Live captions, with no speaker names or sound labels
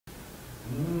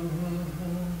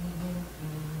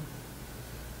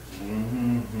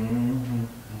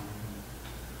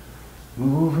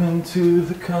Moving to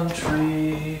the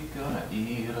country, gonna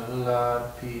eat a lot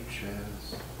of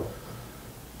peaches.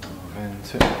 Moving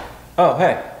to... Oh,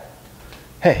 hey.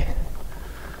 Hey.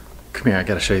 Come here, I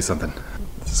gotta show you something.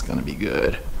 This is gonna be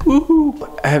good.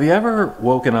 Woohoo! Have you ever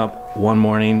woken up one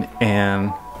morning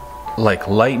and like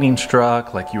lightning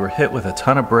struck, like you were hit with a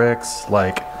ton of bricks,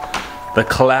 like the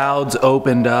clouds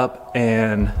opened up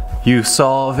and you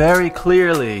saw very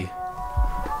clearly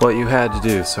what you had to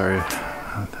do? Sorry.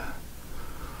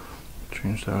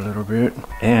 Changed that a little bit.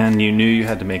 And you knew you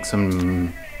had to make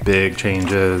some big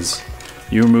changes.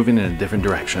 You were moving in a different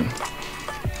direction.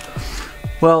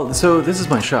 Well, so this is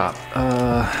my shop.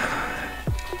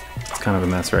 It's kind of a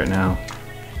mess right now.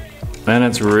 And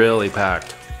it's really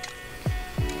packed.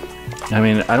 I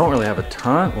mean, I don't really have a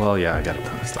ton. Well, yeah, I got a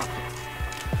ton of stuff.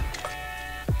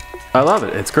 I love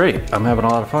it, it's great. I'm having a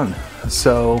lot of fun.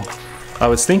 So I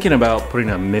was thinking about putting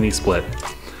a mini split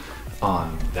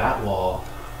on that wall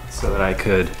so that I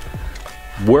could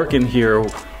work in here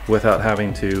without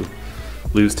having to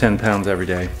lose 10 pounds every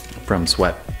day from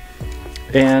sweat.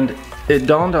 And it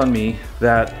dawned on me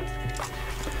that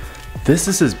this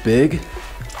is as big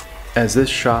as this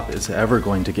shop is ever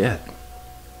going to get.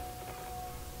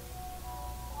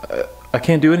 I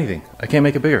can't do anything. I can't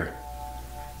make it bigger.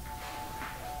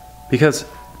 Because,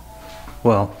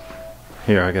 well,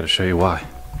 here, I gotta show you why.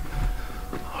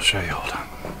 I'll show you, hold on.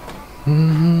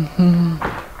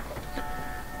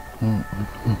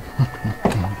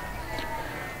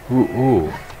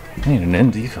 Ooh, I need an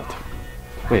ND filter.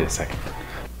 Wait a second.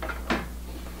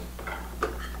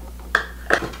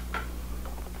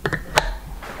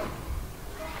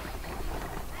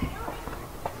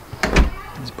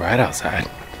 It's bright outside.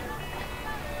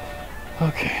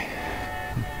 Okay.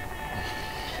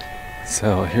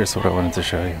 So here's what I wanted to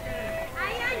show you.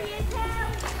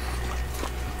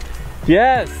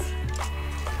 Yes!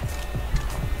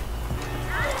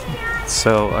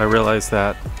 So I realized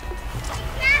that.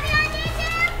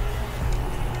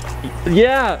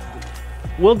 Yeah!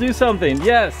 We'll do something,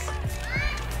 yes!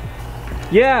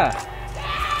 Yeah!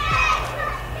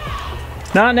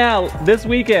 Not now, this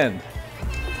weekend.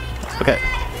 Okay.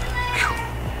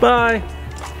 Bye!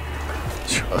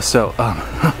 So,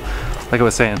 like I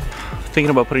was saying, thinking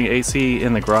about putting AC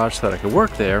in the garage so that I could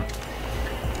work there.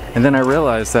 And then I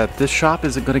realized that this shop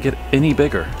isn't gonna get any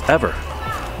bigger, ever.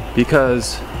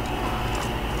 Because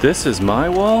this is my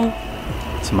wall,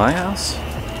 it's my house,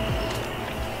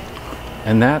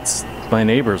 and that's my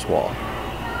neighbor's wall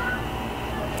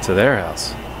to their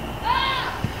house.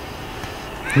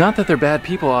 Not that they're bad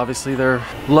people, obviously, they're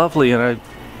lovely and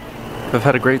I've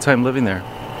had a great time living there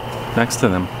next to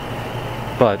them.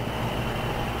 But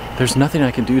there's nothing I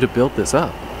can do to build this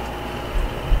up.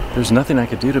 There's nothing I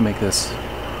could do to make this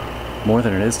more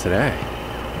than it is today.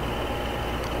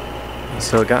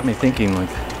 So it got me thinking, like,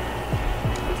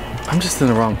 I'm just in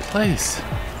the wrong place.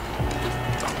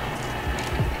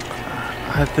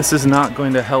 This is not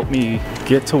going to help me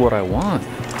get to what I want.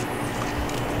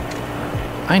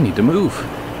 I need to move.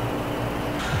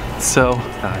 So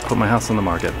I put my house on the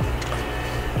market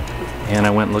and I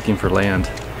went looking for land.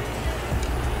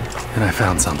 And I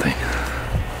found something.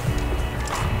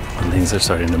 And things are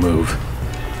starting to move.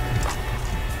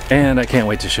 And I can't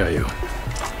wait to show you.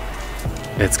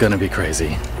 It's gonna be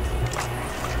crazy.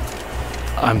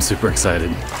 I'm super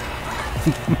excited.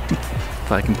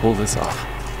 If I can pull this off.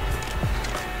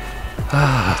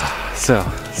 So,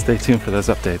 stay tuned for those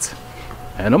updates.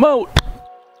 And I'm out!